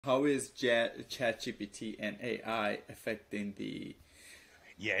How is ChatGPT and AI affecting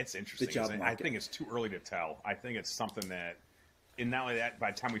Yeah, it's the interesting, job isn't it? I market? think it's too early to tell. I think it's something that, and not only that, by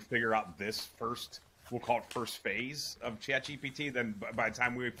the time we figure out this first, we'll call it first phase of ChatGPT, then by the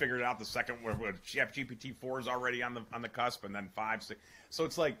time we figure it out, the second where ChatGPT 4 is already on the cusp, and then 5, 6. So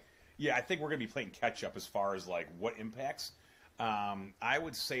it's like, yeah, I think we're gonna be playing catch up as far as like what impacts. I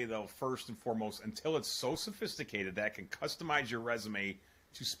would say though, first and foremost, until it's so sophisticated that it can customize your resume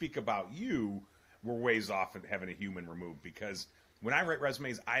to speak about you, we're ways off at having a human removed. Because when I write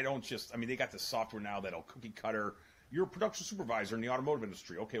resumes, I don't just, I mean, they got this software now that'll cookie cutter. You're a production supervisor in the automotive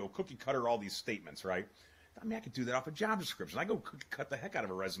industry. Okay, well, cookie cutter all these statements, right? I mean, I could do that off a job description. I go cookie cut the heck out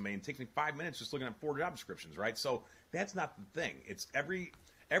of a resume and it takes me 5 minutes just looking at 4 job descriptions, right? So that's not the thing. It's every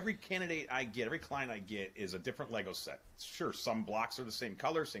candidate I get, every client I get is a different Lego set. Sure, some blocks are the same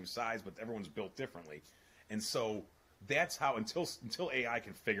color, same size, but everyone's built differently. And so that's how until AI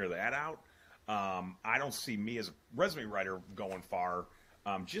can figure that out, I don't see me as a resume writer going far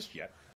just yet.